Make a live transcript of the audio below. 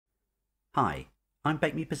Hi, I'm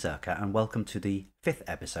BECMI Berserker and welcome to the 5th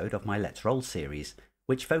episode of my Let's Roll series,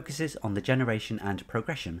 which focuses on the generation and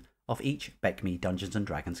progression of each BECMI Dungeons and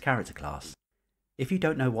Dragons character class. If you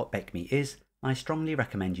don't know what BECMI is, I strongly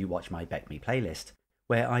recommend you watch my BECMI playlist,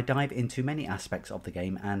 where I dive into many aspects of the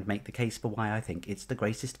game and make the case for why I think it's the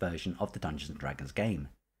greatest version of the Dungeons and Dragons game.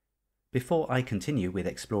 Before I continue with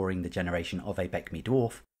exploring the generation of a BECMI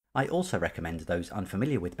Dwarf, I also recommend those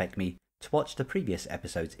unfamiliar with BECMI to watch the previous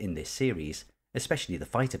episodes in this series, especially the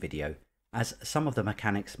fighter video, as some of the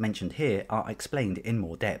mechanics mentioned here are explained in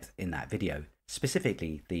more depth in that video,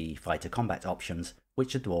 specifically the fighter combat options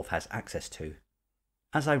which a dwarf has access to.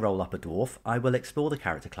 As I roll up a dwarf, I will explore the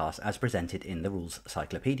character class as presented in the Rules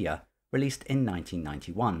Cyclopedia, released in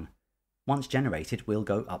 1991. Once generated, we'll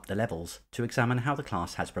go up the levels to examine how the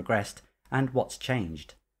class has progressed and what's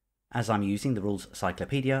changed. As I'm using the Rules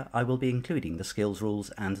Cyclopedia, I will be including the skills rules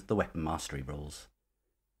and the weapon mastery rules.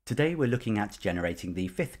 Today we're looking at generating the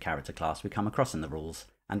 5th character class we come across in the rules,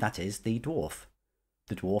 and that is the Dwarf.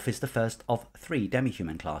 The Dwarf is the first of 3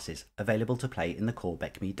 demi-human classes available to play in the core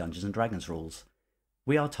BECMI Dungeons and Dragons rules.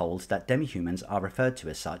 We are told that demi-humans are referred to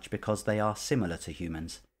as such because they are similar to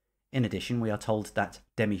humans. In addition, we are told that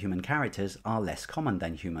demi-human characters are less common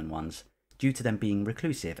than human ones, due to them being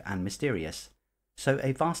reclusive and mysterious. So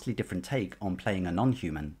a vastly different take on playing a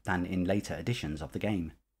non-human than in later editions of the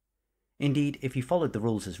game. Indeed, if you followed the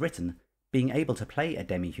rules as written, being able to play a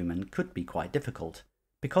demi-human could be quite difficult.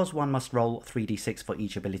 Because one must roll 3d6 for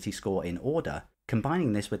each ability score in order,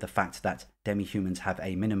 combining this with the fact that demi-humans have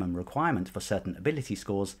a minimum requirement for certain ability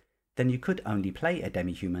scores, then you could only play a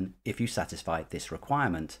demi-human if you satisfy this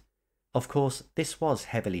requirement. Of course, this was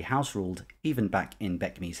heavily house-ruled even back in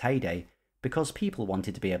BECMI's heyday, because people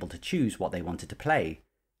wanted to be able to choose what they wanted to play.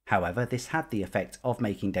 However, this had the effect of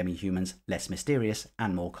making demi-humans less mysterious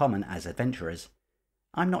and more common as adventurers.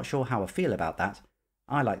 I'm not sure how I feel about that.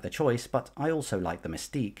 I like the choice, but I also like the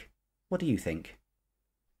mystique. What do you think?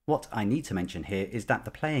 What I need to mention here is that the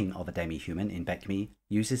playing of a demi-human in BECMI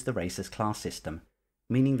uses the race as class system,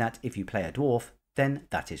 meaning that if you play a dwarf, then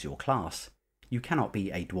that is your class. You cannot be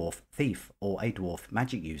a dwarf thief or a dwarf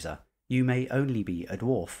magic user. You may only be a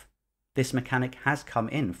dwarf. This mechanic has come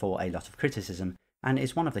in for a lot of criticism and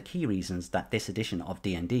is one of the key reasons that this edition of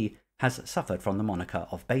D&D has suffered from the moniker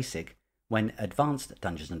of basic, when advanced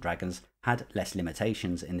Dungeons and Dragons had less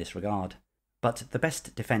limitations in this regard. But the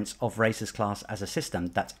best defense of Racer's class as a system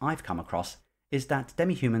that I've come across is that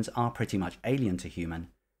demi-humans are pretty much alien to human.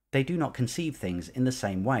 They do not conceive things in the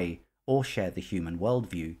same way or share the human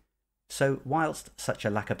worldview. So whilst such a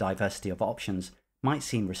lack of diversity of options might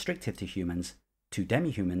seem restrictive to humans, to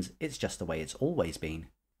demi-humans, it's just the way it's always been.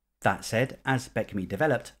 That said, as BECMI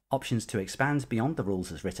developed, options to expand beyond the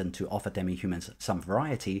rules as written to offer demi-humans some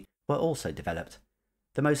variety were also developed.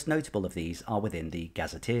 The most notable of these are within the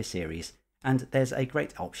Gazetteer series, and there's a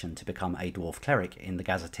great option to become a dwarf cleric in the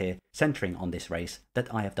Gazetteer centering on this race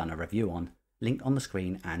that I have done a review on, link on the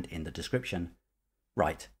screen and in the description.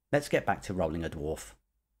 Right, let's get back to rolling a dwarf.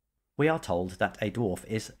 We are told that a dwarf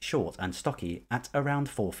is short and stocky at around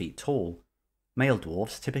 4 feet tall. Male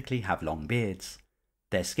dwarfs typically have long beards.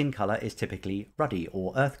 Their skin colour is typically ruddy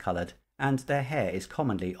or earth-coloured, and their hair is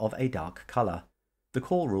commonly of a dark colour. The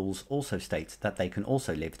core rules also state that they can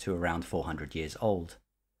also live to around 400 years old.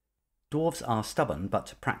 Dwarves are stubborn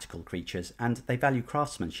but practical creatures, and they value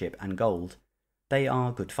craftsmanship and gold. They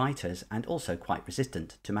are good fighters and also quite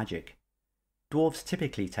resistant to magic. Dwarves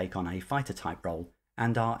typically take on a fighter-type role,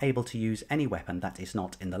 and are able to use any weapon that is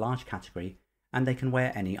not in the large category, and they can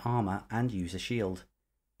wear any armour and use a shield.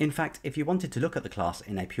 In fact, if you wanted to look at the class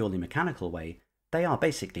in a purely mechanical way, they are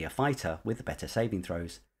basically a fighter with better saving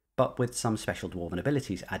throws, but with some special dwarven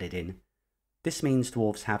abilities added in. This means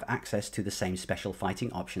dwarves have access to the same special fighting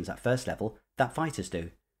options at first level that fighters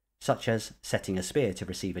do, such as setting a spear to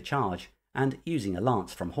receive a charge, and using a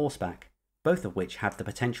lance from horseback, both of which have the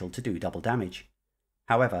potential to do double damage.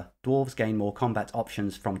 However, dwarves gain more combat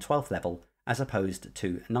options from 12th level, as opposed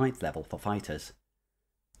to 9th level for fighters.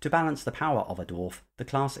 To balance the power of a dwarf, the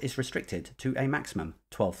class is restricted to a maximum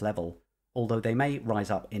 12th level, although they may rise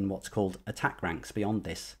up in what's called attack ranks beyond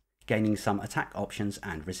this, gaining some attack options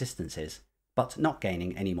and resistances, but not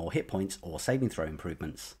gaining any more hit points or saving throw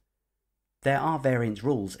improvements. There are variant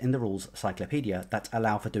rules in the Rules Cyclopedia that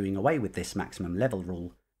allow for doing away with this maximum level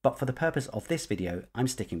rule, but for the purpose of this video I'm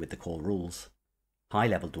sticking with the core rules.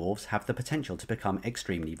 High-level dwarves have the potential to become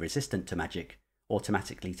extremely resistant to magic,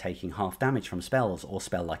 automatically taking half damage from spells or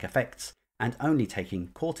spell-like effects, and only taking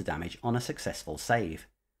quarter damage on a successful save.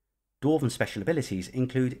 Dwarven special abilities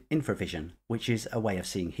include infravision, which is a way of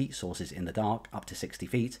seeing heat sources in the dark up to 60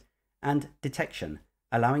 feet, and detection,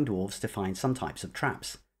 allowing dwarves to find some types of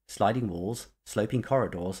traps, sliding walls, sloping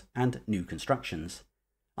corridors, and new constructions.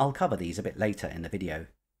 I'll cover these a bit later in the video.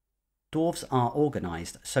 Dwarves are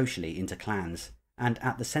organised socially into clans, and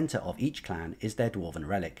at the centre of each clan is their dwarven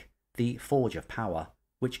relic, the Forge of Power,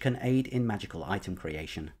 which can aid in magical item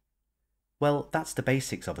creation. Well, that's the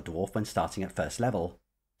basics of a dwarf when starting at first level.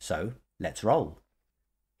 So, let's roll.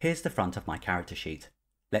 Here's the front of my character sheet.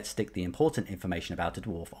 Let's stick the important information about a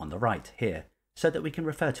dwarf on the right here, so that we can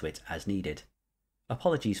refer to it as needed.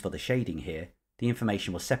 Apologies for the shading here, the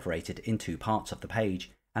information was separated in two parts of the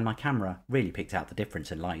page, and my camera really picked out the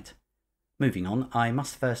difference in light. Moving on, I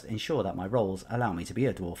must first ensure that my rolls allow me to be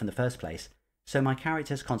a dwarf in the first place, so my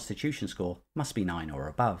character's constitution score must be 9 or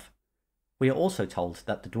above. We are also told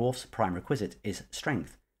that the dwarf's prime requisite is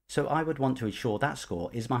strength, so I would want to ensure that score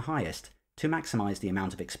is my highest to maximise the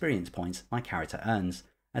amount of experience points my character earns,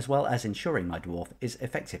 as well as ensuring my dwarf is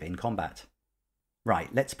effective in combat. Right,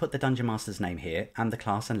 let's put the Dungeon Master's name here and the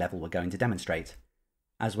class and level we're going to demonstrate.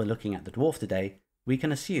 As we're looking at the dwarf today, we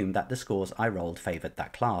can assume that the scores I rolled favoured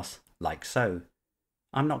that class, like so.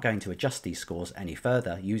 I'm not going to adjust these scores any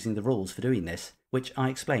further using the rules for doing this, which I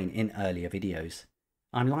explain in earlier videos.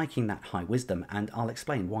 I'm liking that high wisdom, and I'll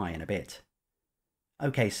explain why in a bit.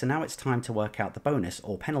 Okay, so now it's time to work out the bonus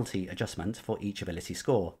or penalty adjustment for each ability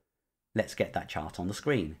score. Let's get that chart on the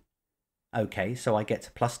screen. Okay, so I get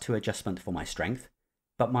 +2 adjustment for my strength,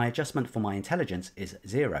 but my adjustment for my intelligence is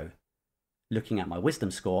 0. Looking at my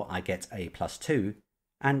wisdom score, I get a +2,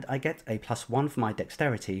 and I get a +1 for my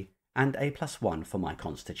dexterity, and a +1 for my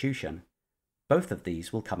constitution. Both of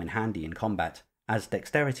these will come in handy in combat, as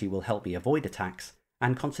dexterity will help me avoid attacks,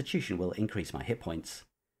 and constitution will increase my hit points.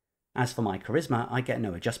 As for my charisma, I get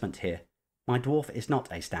no adjustment here. My dwarf is not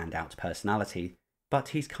a standout personality, but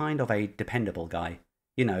he's kind of a dependable guy.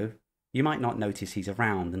 You know, you might not notice he's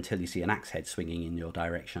around until you see an axe head swinging in your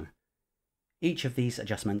direction. Each of these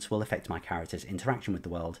adjustments will affect my character's interaction with the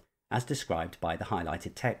world, as described by the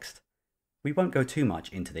highlighted text. We won't go too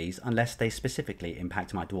much into these unless they specifically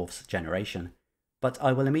impact my dwarf's generation, but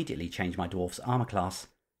I will immediately change my dwarf's armour class,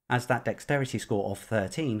 as that dexterity score of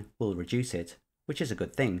 13 will reduce it, which is a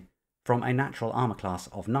good thing, from a natural armour class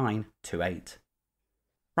of 9 to 8.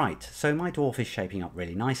 Right, so my dwarf is shaping up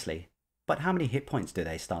really nicely, but how many hit points do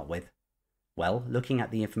they start with? Well, looking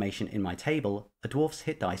at the information in my table, a dwarf's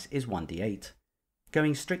hit dice is 1d8.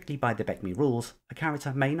 Going strictly by the BECMI rules, a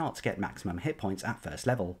character may not get maximum hit points at first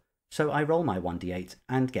level, so I roll my 1d8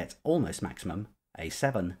 and get almost maximum, a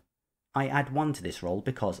 7. I add 1 to this roll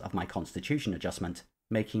because of my constitution adjustment,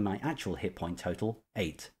 making my actual hit point total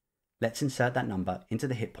 8. Let's insert that number into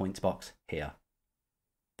the hit points box here.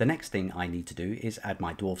 The next thing I need to do is add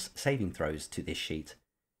my dwarf's saving throws to this sheet.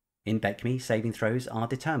 In BECMI, saving throws are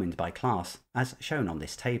determined by class, as shown on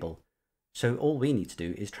this table, so all we need to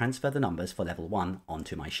do is transfer the numbers for level 1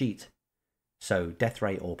 onto my sheet. So Death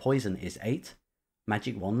Ray or Poison is 8,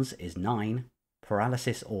 Magic Wands is 9,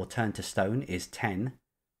 Paralysis or Turn to Stone is 10,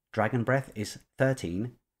 Dragon Breath is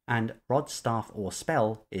 13, and Rod, Staff or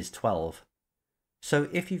Spell is 12. So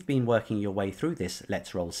if you've been working your way through this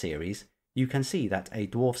Let's Roll series, you can see that a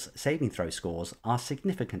dwarf's saving throw scores are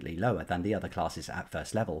significantly lower than the other classes at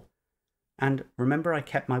first level. And remember I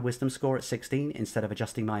kept my wisdom score at 16 instead of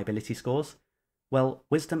adjusting my ability scores? Well,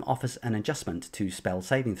 wisdom offers an adjustment to spell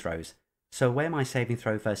saving throws, so where my saving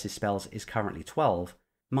throw versus spells is currently 12,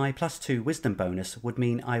 my +2 wisdom bonus would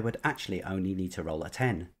mean I would actually only need to roll a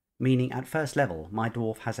 10, meaning at first level my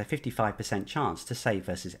dwarf has a 55% chance to save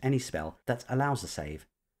versus any spell that allows a save.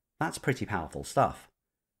 That's pretty powerful stuff.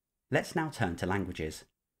 Let's now turn to languages.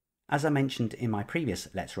 As I mentioned in my previous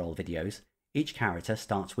Let's Roll videos, each character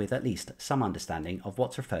starts with at least some understanding of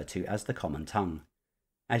what's referred to as the common tongue.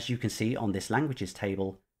 As you can see on this languages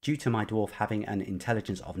table, due to my dwarf having an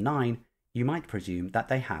intelligence of 9, you might presume that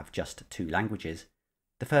they have just 2 languages.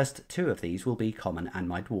 The first 2 of these will be common and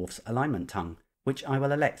my dwarf's alignment tongue, which I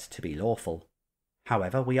will elect to be lawful.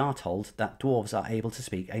 However, we are told that dwarves are able to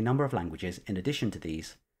speak a number of languages in addition to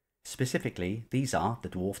these. Specifically, these are the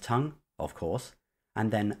dwarf tongue, of course,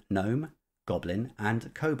 and then gnome, goblin,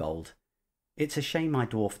 and kobold. It's a shame my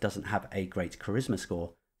dwarf doesn't have a great charisma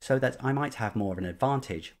score, so that I might have more of an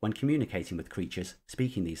advantage when communicating with creatures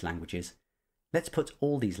speaking these languages. Let's put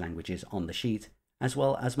all these languages on the sheet, as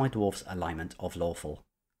well as my dwarf's alignment of lawful.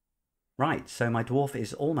 Right, so my dwarf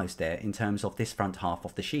is almost there in terms of this front half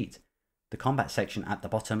of the sheet. The combat section at the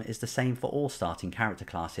bottom is the same for all starting character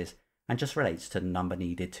classes, and just relates to the number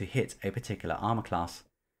needed to hit a particular armor class.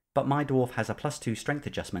 But my dwarf has a +2 strength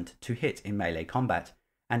adjustment to hit in melee combat,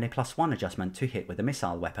 and a +1 adjustment to hit with a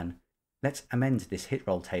missile weapon. Let's amend this hit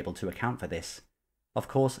roll table to account for this. Of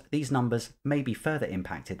course, these numbers may be further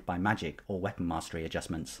impacted by magic or weapon mastery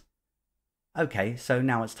adjustments. Okay, so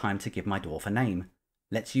now it's time to give my dwarf a name.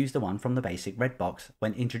 Let's use the one from the basic red box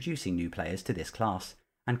when introducing new players to this class,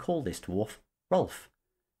 and call this dwarf Rolf,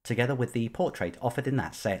 together with the portrait offered in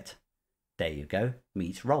that set. There you go,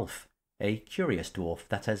 meet Rolf, a curious dwarf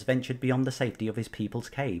that has ventured beyond the safety of his people's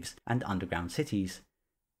caves and underground cities.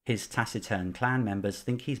 His taciturn clan members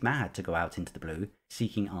think he's mad to go out into the blue,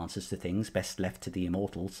 seeking answers to things best left to the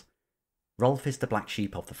immortals. Rolf is the black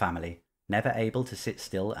sheep of the family, never able to sit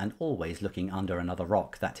still and always looking under another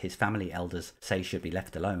rock that his family elders say should be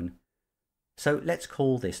left alone. So let's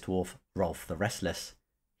call this dwarf Rolf the Restless.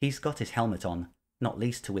 He's got his helmet on, not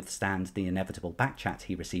least to withstand the inevitable backchat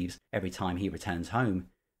he receives every time he returns home,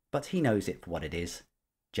 but he knows it for what it is: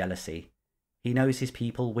 jealousy. He knows his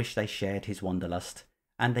people wish they shared his wanderlust,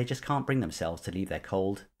 and they just can't bring themselves to leave their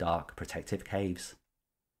cold, dark, protective caves.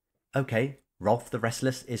 Okay, Rolf the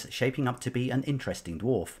Restless is shaping up to be an interesting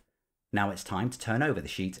dwarf. Now it's time to turn over the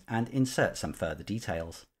sheet and insert some further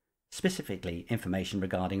details, specifically information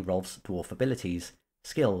regarding Rolf's dwarf abilities,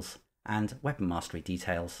 skills, and weapon mastery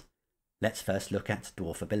details. Let's first look at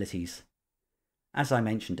dwarf abilities. As I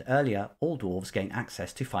mentioned earlier, all dwarves gain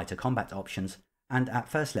access to fighter combat options, and at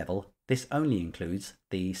first level, this only includes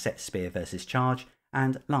the set spear versus charge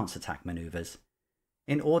and lance attack maneuvers.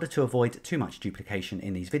 In order to avoid too much duplication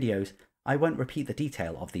in these videos, I won't repeat the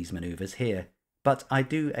detail of these maneuvers here, but I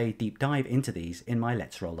do a deep dive into these in my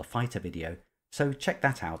Let's Roll a Fighter video, so check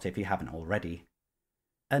that out if you haven't already.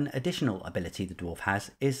 An additional ability the dwarf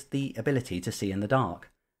has is the ability to see in the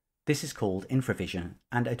dark. This is called infravision,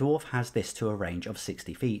 and a dwarf has this to a range of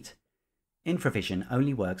 60 feet. Infravision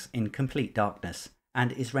only works in complete darkness,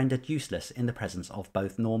 and is rendered useless in the presence of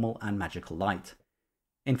both normal and magical light.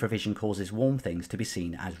 Infravision causes warm things to be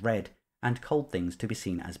seen as red, and cold things to be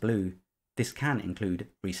seen as blue. This can include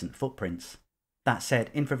recent footprints. That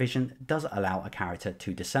said, infravision does allow a character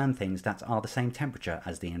to discern things that are the same temperature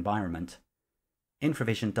as the environment.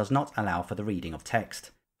 Infravision does not allow for the reading of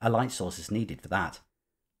text. A light source is needed for that.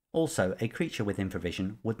 Also, a creature with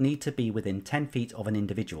infravision would need to be within 10 feet of an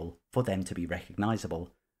individual for them to be recognizable,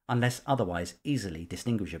 unless otherwise easily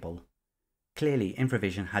distinguishable. Clearly,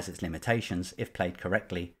 infravision has its limitations if played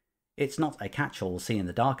correctly. It's not a catch-all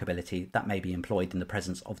see-in-the-dark ability that may be employed in the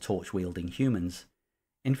presence of torch-wielding humans.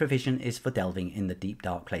 Infravision is for delving in the deep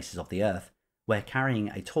dark places of the earth, where carrying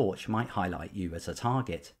a torch might highlight you as a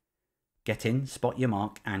target. Get in, spot your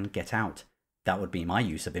mark, and get out. That would be my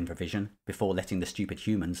use of infravision, before letting the stupid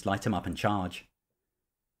humans light 'em up and charge.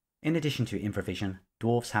 In addition to infravision,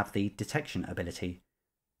 dwarves have the detection ability.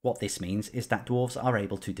 What this means is that dwarves are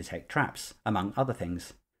able to detect traps, among other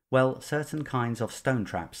things. Well, certain kinds of stone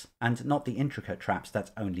traps, and not the intricate traps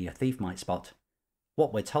that only a thief might spot.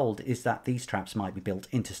 What we're told is that these traps might be built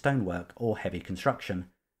into stonework or heavy construction,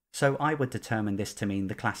 so I would determine this to mean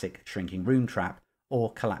the classic shrinking room trap,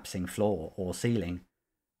 or collapsing floor or ceiling.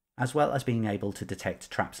 As well as being able to detect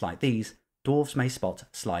traps like these, dwarves may spot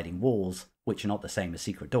sliding walls, which are not the same as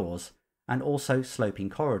secret doors, and also sloping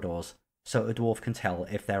corridors, so a dwarf can tell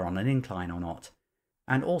if they're on an incline or not,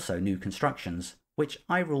 and also new constructions, which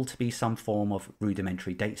I rule to be some form of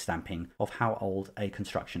rudimentary date stamping of how old a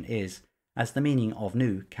construction is, as the meaning of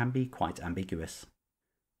new can be quite ambiguous.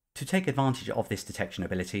 To take advantage of this detection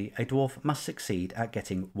ability, a dwarf must succeed at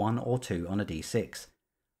getting 1 or 2 on a d6.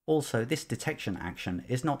 Also, this detection action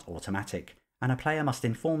is not automatic, and a player must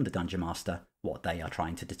inform the Dungeon Master what they are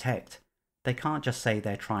trying to detect. They can't just say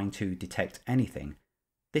they're trying to detect anything.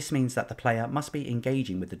 This means that the player must be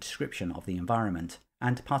engaging with the description of the environment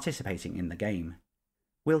and participating in the game.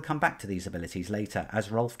 We'll come back to these abilities later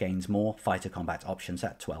as Rolf gains more fighter combat options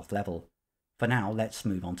at 12th level. For now, let's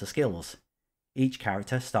move on to skills. Each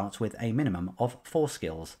character starts with a minimum of 4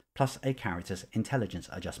 skills, plus a character's intelligence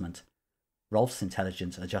adjustment. Rolf's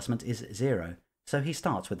intelligence adjustment is 0, so he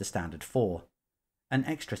starts with the standard 4. An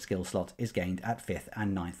extra skill slot is gained at 5th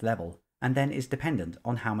and 9th level, and then is dependent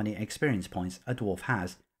on how many experience points a dwarf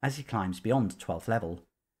has as he climbs beyond 12th level.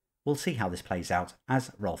 We'll see how this plays out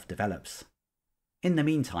as Rolf develops. In the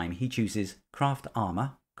meantime, he chooses craft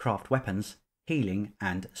armor, craft weapons, healing,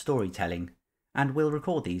 and storytelling, and we'll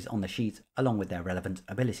record these on the sheet along with their relevant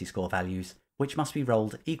ability score values, which must be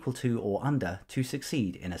rolled equal to or under to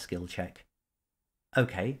succeed in a skill check.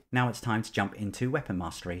 Okay, now it's time to jump into weapon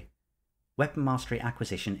mastery. Weapon mastery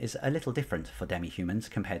acquisition is a little different for demi-humans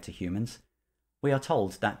compared to humans. We are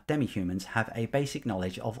told that demi-humans have a basic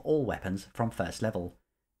knowledge of all weapons from first level,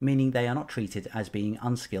 meaning they are not treated as being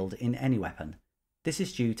unskilled in any weapon. This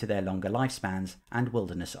is due to their longer lifespans and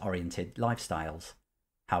wilderness-oriented lifestyles.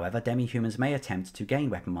 However, demi-humans may attempt to gain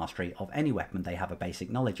weapon mastery of any weapon they have a basic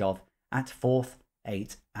knowledge of at 4th,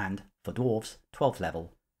 8th, and, for dwarves, 12th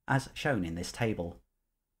level, as shown in this table.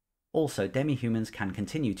 Also, demi-humans can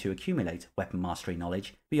continue to accumulate weapon mastery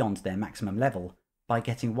knowledge beyond their maximum level by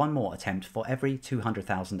getting one more attempt for every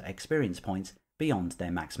 200,000 experience points beyond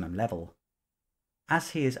their maximum level.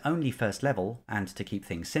 As he is only first level, and to keep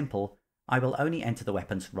things simple, I will only enter the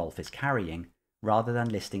weapons Rolf is carrying, rather than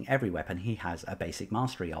listing every weapon he has a basic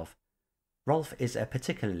mastery of. Rolf is a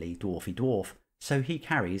particularly dwarfy dwarf, so he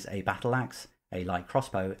carries a battle axe, a light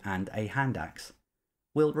crossbow, and a hand axe.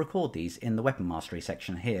 We'll record these in the weapon mastery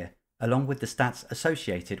section here, along with the stats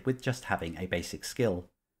associated with just having a basic skill.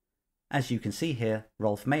 As you can see here,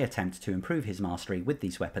 Rolf may attempt to improve his mastery with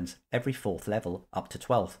these weapons every 4th level up to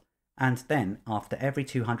 12th, and then after every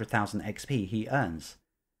 200,000 XP he earns.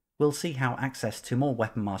 We'll see how access to more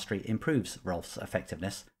weapon mastery improves Rolf's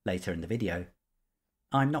effectiveness later in the video.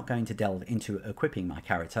 I'm not going to delve into equipping my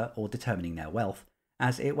character or determining their wealth,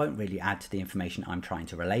 as it won't really add to the information I'm trying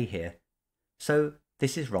to relay here. So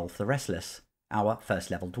this is Rolf the Restless, our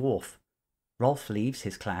first level dwarf. Rolf leaves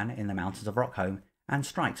his clan in the mountains of Rockholm and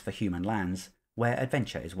strikes for human lands, where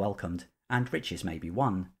adventure is welcomed and riches may be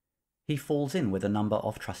won. He falls in with a number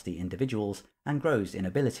of trusty individuals and grows in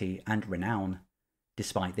ability and renown.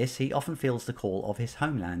 Despite this, he often feels the call of his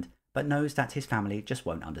homeland, but knows that his family just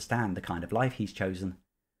won't understand the kind of life he's chosen.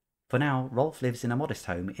 For now, Rolf lives in a modest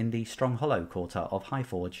home in the Strong Hollow quarter of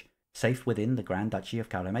Highforge, safe within the Grand Duchy of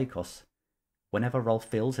Karamakos. Whenever Rolf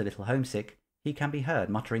feels a little homesick, he can be heard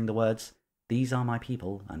muttering the words, "These are my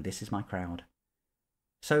people, and this is my crowd."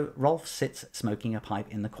 So Rolf sits smoking a pipe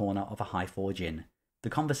in the corner of a Highforge inn. The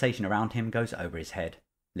conversation around him goes over his head,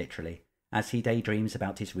 literally, as he daydreams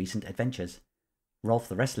about his recent adventures. Rolf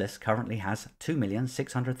the Restless currently has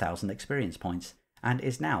 2,600,000 experience points, and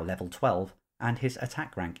is now level 12, and his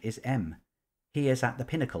attack rank is M. He is at the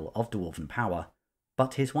pinnacle of dwarven power,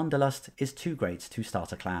 but his wanderlust is too great to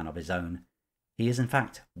start a clan of his own. He is in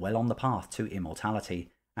fact well on the path to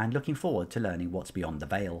immortality, and looking forward to learning what's beyond the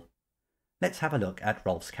veil. Let's have a look at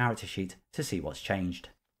Rolf's character sheet to see what's changed.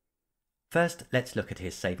 First, let's look at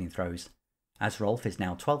his saving throws. As Rolf is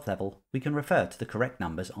now 12th level, we can refer to the correct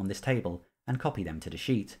numbers on this table and copy them to the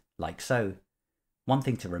sheet, like so. One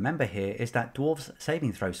thing to remember here is that dwarves'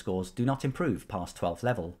 saving throw scores do not improve past 12th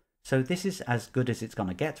level, so this is as good as it's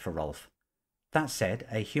gonna get for Rolf. That said,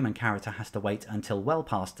 a human character has to wait until well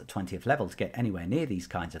past 20th level to get anywhere near these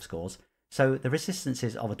kinds of scores, so the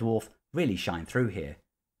resistances of a dwarf really shine through here.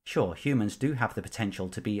 Sure, humans do have the potential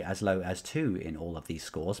to be as low as 2 in all of these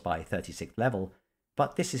scores by 36th level,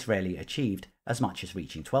 but this is rarely achieved as much as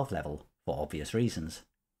reaching 12th level, for obvious reasons.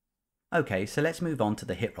 Okay, so let's move on to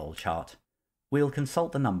the hit roll chart. We'll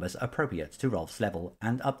consult the numbers appropriate to Rolf's level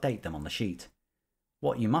and update them on the sheet.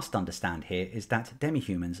 What you must understand here is that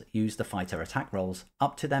demi-humans use the fighter attack rolls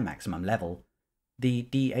up to their maximum level. The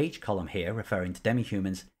DH column here, referring to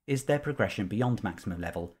demi-humans, is their progression beyond maximum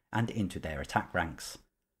level and into their attack ranks.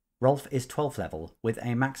 Rolf is 12th level with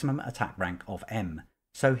a maximum attack rank of M,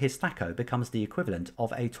 so his Thaco becomes the equivalent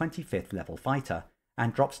of a 25th level fighter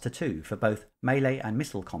and drops to 2 for both melee and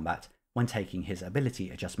missile combat when taking his ability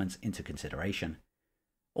adjustments into consideration.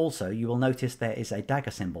 Also, you will notice there is a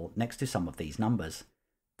dagger symbol next to some of these numbers.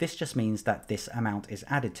 This just means that this amount is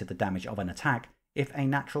added to the damage of an attack if a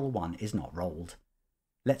natural 1 is not rolled.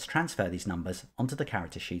 Let's transfer these numbers onto the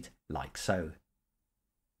character sheet like so.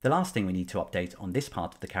 The last thing we need to update on this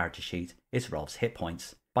part of the character sheet is Rolf's hit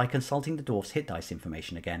points, by consulting the dwarf's hit dice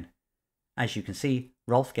information again. As you can see,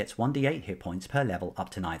 Rolf gets 1d8 hit points per level up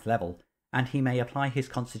to 9th level, and he may apply his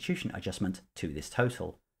constitution adjustment to this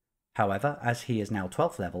total. However, as he is now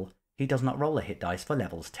 12th level, he does not roll a hit dice for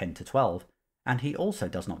levels 10 to 12, and he also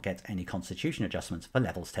does not get any constitution adjustments for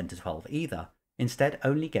levels 10 to 12 either, instead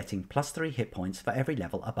only getting +3 hit points for every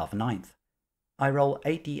level above 9th. I roll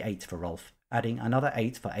 8d8 for Rolf, adding another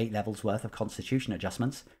 8 for 8 levels worth of constitution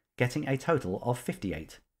adjustments, getting a total of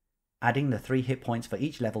 58. Adding the 3 hit points for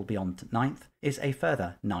each level beyond 9th is a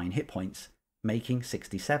further 9 hit points, making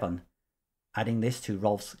 67. Adding this to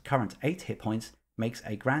Rolf's current 8 hit points makes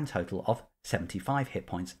a grand total of 75 hit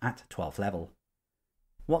points at 12th level.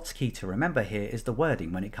 What's key to remember here is the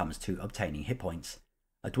wording when it comes to obtaining hit points.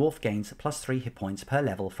 A dwarf gains +3 hit points per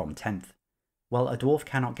level from 10th, while a dwarf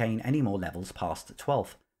cannot gain any more levels past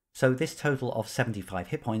 12th, so this total of 75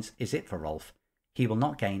 hit points is it for Rolf. He will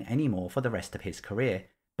not gain any more for the rest of his career,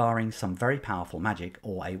 barring some very powerful magic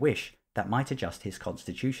or a wish that might adjust his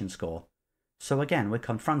constitution score. So again, we're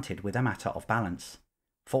confronted with a matter of balance.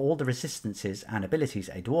 For all the resistances and abilities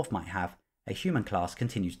a dwarf might have, a human class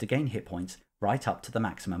continues to gain hit points right up to the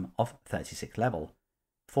maximum of 36th level.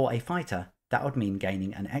 For a fighter, that would mean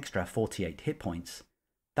gaining an extra 48 hit points.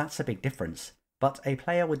 That's a big difference, but a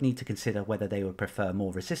player would need to consider whether they would prefer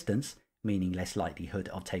more resistance, meaning less likelihood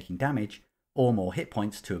of taking damage, or more hit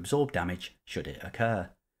points to absorb damage should it occur.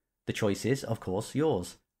 The choice is, of course,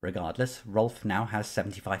 yours. Regardless, Rolf now has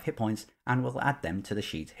 75 hit points and will add them to the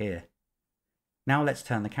sheet here. Now let's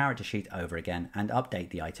turn the character sheet over again and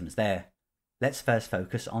update the items there. Let's first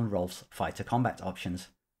focus on Rolf's fighter combat options.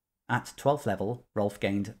 At 12th level, Rolf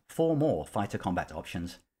gained 4 more fighter combat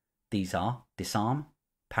options. These are Disarm,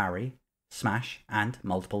 Parry, Smash and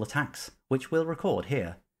Multiple Attacks, which we'll record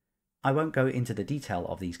here. I won't go into the detail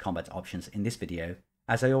of these combat options in this video,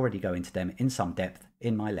 as I already go into them in some depth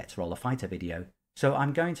in my Let's Roll a Fighter video, so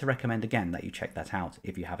I'm going to recommend again that you check that out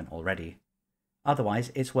if you haven't already.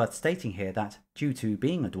 Otherwise, it's worth stating here that, due to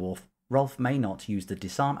being a dwarf, Rolf may not use the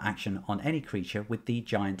disarm action on any creature with the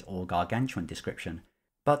giant or gargantuan description,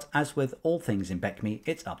 but as with all things in BECMI,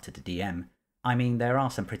 it's up to the DM. I mean, there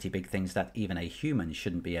are some pretty big things that even a human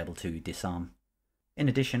shouldn't be able to disarm. In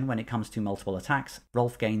addition, when it comes to multiple attacks,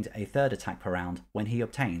 Rolf gained a 3rd attack per round when he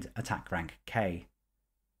obtained attack rank K.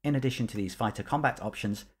 In addition to these fighter combat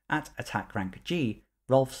options, at attack rank G,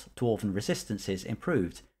 Rolf's dwarven resistances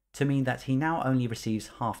improved to mean that he now only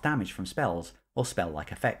receives half damage from spells or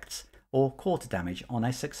spell-like effects, or quarter damage on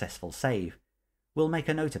a successful save. We'll make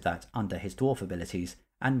a note of that under his dwarf abilities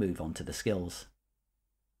and move on to the skills.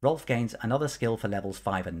 Rolf gains another skill for levels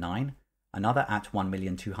 5 and 9, another at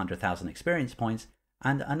 1,200,000 experience points,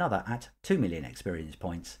 and another at 2 million experience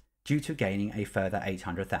points, due to gaining a further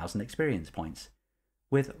 800,000 experience points.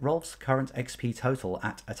 With Rolf's current XP total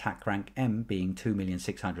at attack rank M being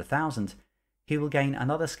 2,600,000, he will gain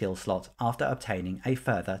another skill slot after obtaining a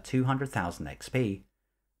further 200,000 XP.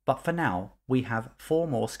 But for now, we have 4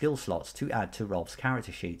 more skill slots to add to Rolf's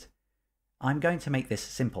character sheet. I'm going to make this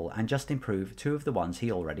simple and just improve 2 of the ones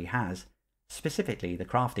he already has, specifically the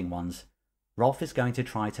crafting ones. Rolf is going to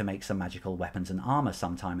try to make some magical weapons and armour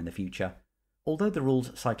sometime in the future. Although the rules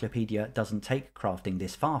cyclopedia doesn't take crafting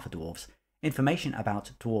this far for dwarves, information about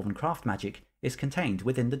dwarven craft magic is contained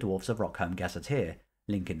within the Dwarves of Rockholm Gazetteer,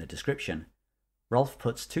 link in the description. Rolf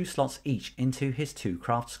puts 2 slots each into his 2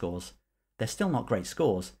 craft scores. They're still not great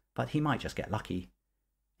scores, but he might just get lucky.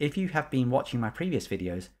 If you have been watching my previous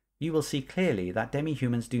videos, you will see clearly that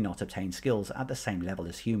demi-humans do not obtain skills at the same level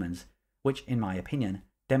as humans, which in my opinion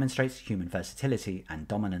demonstrates human versatility and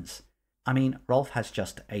dominance. I mean, Rolf has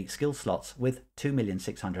just 8 skill slots with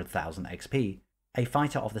 2,600,000 XP. A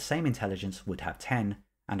fighter of the same intelligence would have 10,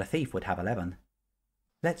 and a thief would have 11.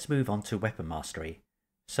 Let's move on to weapon mastery.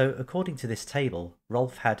 So according to this table,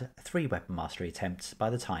 Rolf had 3 weapon mastery attempts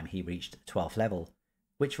by the time he reached 12th level,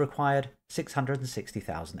 which required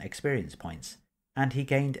 660,000 experience points, and he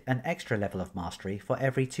gained an extra level of mastery for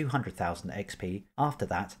every 200,000 XP after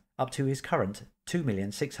that, up to his current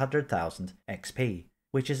 2,600,000 XP,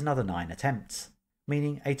 which is another 9 attempts,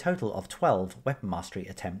 meaning a total of 12 weapon mastery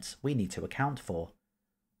attempts we need to account for.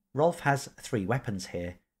 Rolf has 3 weapons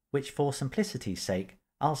here, which for simplicity's sake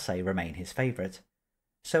I'll say remain his favourite.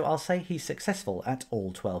 So I'll say he's successful at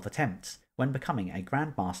all 12 attempts when becoming a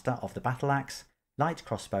Grand Master of the Battle Axe, Light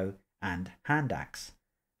Crossbow and Hand Axe.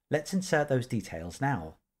 Let's insert those details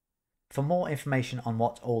now. For more information on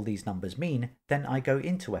what all these numbers mean, then I go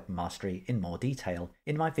into weapon mastery in more detail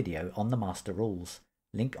in my video on the master rules,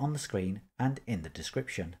 link on the screen and in the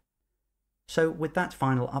description. So with that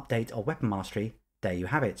final update of weapon mastery, there you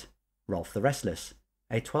have it, Rolf the Restless,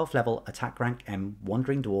 a 12th level attack rank M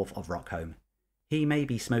wandering dwarf of Rockholm. He may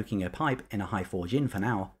be smoking a pipe in a High Forge Inn for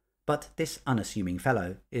now, but this unassuming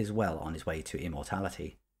fellow is well on his way to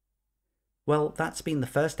immortality. Well, that's been the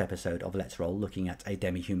first episode of Let's Roll looking at a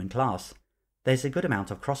demi-human class. There's a good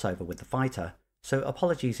amount of crossover with the fighter, so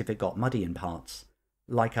apologies if it got muddy in parts.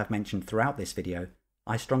 Like I've mentioned throughout this video,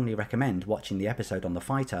 I strongly recommend watching the episode on the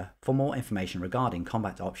fighter for more information regarding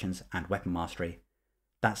combat options and weapon mastery.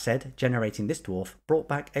 That said, generating this dwarf brought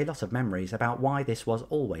back a lot of memories about why this was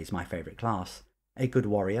always my favourite class. A good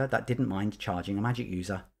warrior that didn't mind charging a magic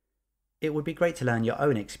user. It would be great to learn your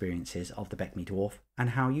own experiences of the BECMI Dwarf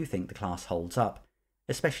and how you think the class holds up,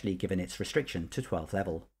 especially given its restriction to 12th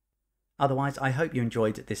level. Otherwise, I hope you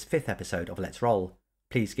enjoyed this 5th episode of Let's Roll.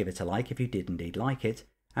 Please give it a like if you did indeed like it,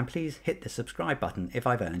 and please hit the subscribe button if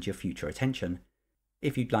I've earned your future attention.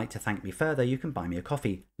 If you'd like to thank me further, you can buy me a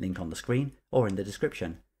coffee, link on the screen or in the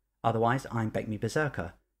description. Otherwise, I'm BECMI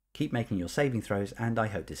Berserker. Keep making your saving throws and I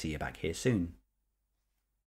hope to see you back here soon.